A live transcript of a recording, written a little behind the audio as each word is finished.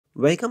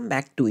Welcome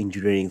back to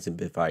Engineering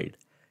Simplified.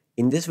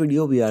 In this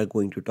video, we are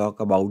going to talk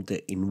about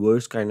the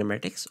inverse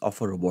kinematics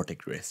of a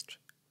robotic wrist.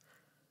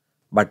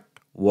 But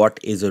what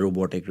is a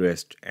robotic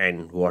wrist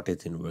and what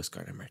is inverse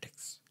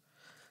kinematics?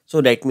 So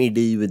let me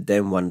deal with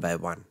them one by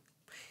one.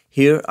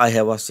 Here I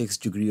have a 6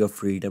 degree of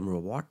freedom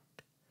robot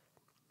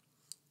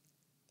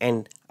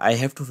and I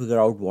have to figure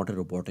out what a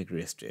robotic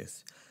wrist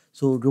is.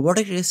 So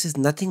robotic wrist is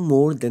nothing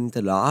more than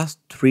the last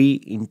 3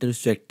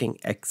 intersecting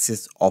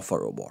axes of a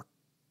robot.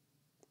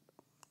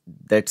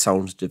 That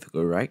sounds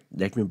difficult, right?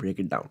 Let me break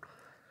it down.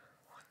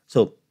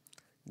 So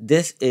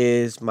this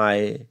is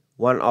my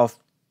one of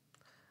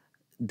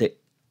the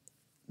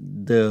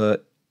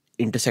the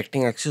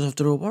intersecting axis of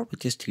the robot,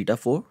 which is theta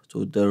 4.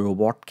 So the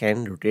robot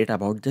can rotate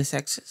about this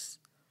axis.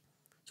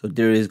 So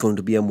there is going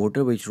to be a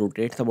motor which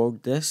rotates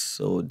about this.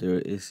 So there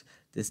is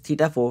this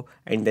theta 4,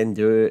 and then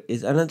there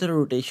is another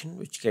rotation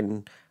which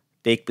can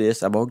take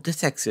place about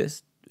this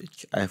axis,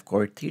 which I have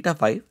called theta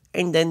 5,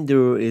 and then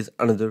there is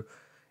another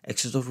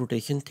axis of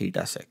rotation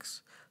theta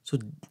 6. So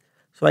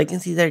I can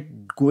see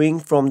that going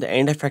from the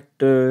end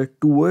effector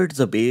towards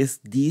the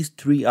base, these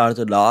three are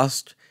the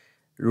last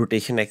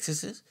rotation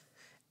axes.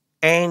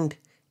 And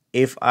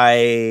if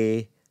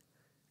I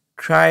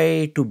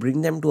try to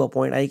bring them to a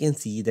point, I can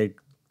see that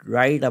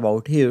right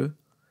about here,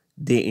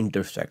 they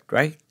intersect,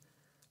 right?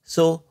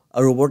 So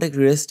a robotic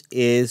wrist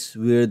is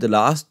where the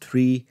last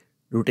 3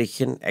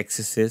 rotation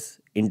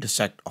axes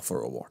intersect of a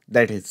robot.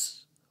 That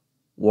is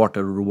what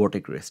a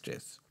robotic wrist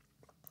is.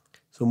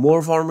 So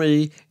more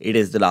formally, it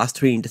is the last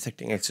 3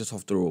 intersecting axes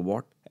of the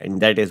robot,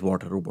 and that is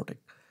what a robotic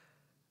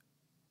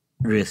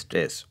wrist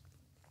is.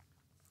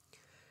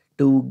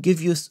 To give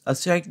you a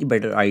slightly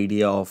better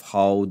idea of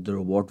how the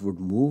robot would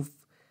move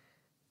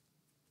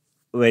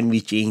when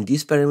we change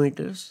these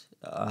parameters,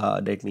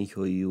 let me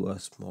show you a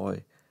small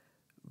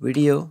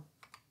video.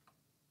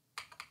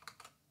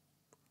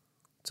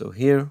 So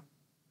here,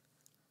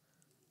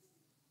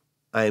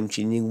 I am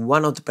changing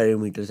one of the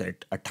parameters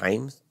at a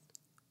time.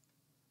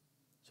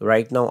 So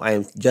right now I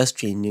am just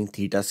changing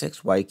theta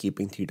 6 while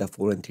keeping theta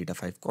 4 and theta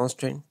 5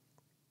 constant.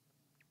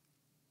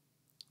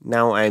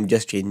 Now I am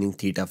just changing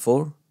theta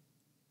 4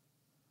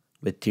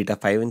 with theta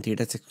 5 and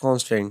theta 6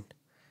 constant,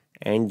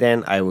 and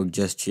then I would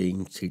just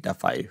change theta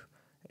 5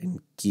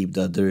 and keep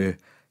the other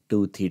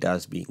 2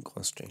 thetas being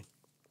constant.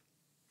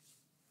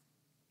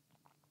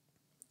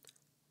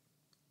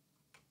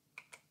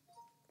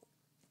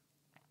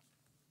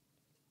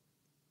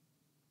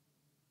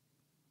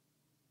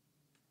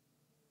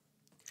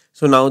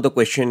 So now the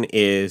question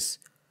is,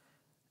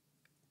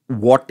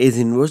 what is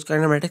inverse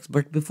kinematics?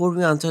 But before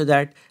we answer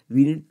that,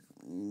 we need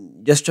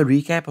just a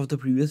recap of the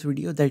previous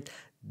video that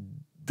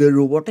the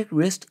robotic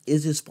wrist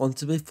is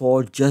responsible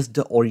for just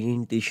the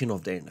orientation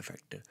of the end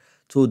effector.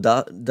 So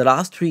the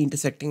last 3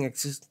 intersecting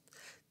axes,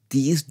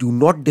 these do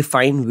not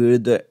define where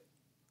the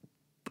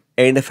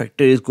end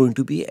effector is going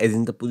to be, as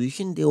in the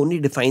position. They only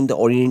define the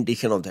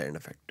orientation of the end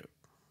effector.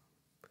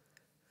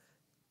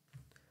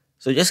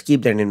 So just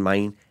keep that in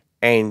mind.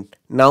 And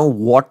now,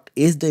 what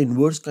is the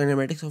inverse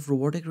kinematics of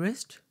robotic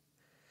wrist?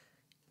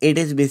 It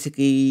is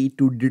basically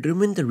to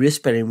determine the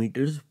wrist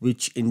parameters,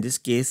 which in this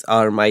case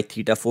are my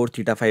theta 4,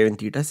 theta 5 and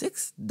theta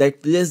 6,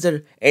 that place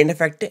the end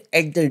effector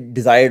at the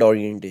desired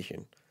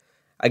orientation.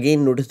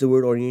 Again, notice the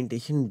word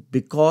orientation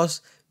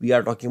because we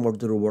are talking about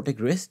the robotic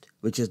wrist,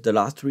 which is the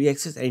last 3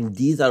 axes, and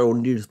these are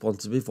only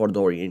responsible for the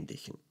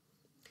orientation.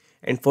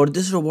 And for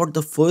this robot,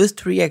 the first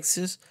 3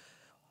 axes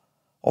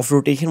of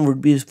rotation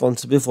would be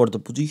responsible for the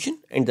position,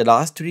 and the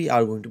last 3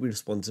 are going to be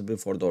responsible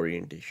for the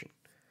orientation.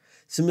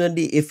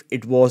 Similarly, if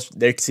it was,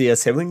 let's say, a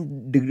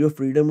 7 degree of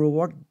freedom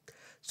robot,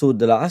 so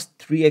the last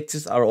 3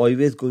 axes are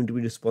always going to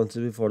be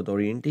responsible for the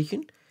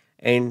orientation,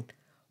 and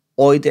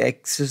all the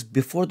axes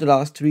before the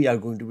last 3 are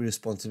going to be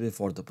responsible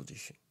for the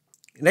position.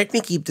 Let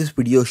me keep this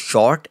video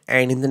short,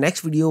 and in the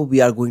next video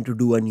we are going to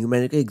do a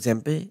numerical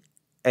example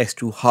as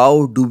to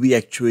how do we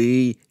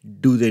actually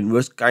do the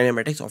inverse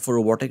kinematics of a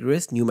robotic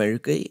wrist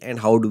numerically, and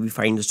how do we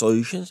find the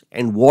solutions,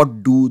 and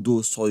what do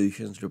those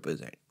solutions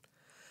represent.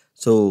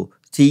 So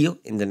see you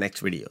in the next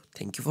video.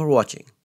 Thank you for watching.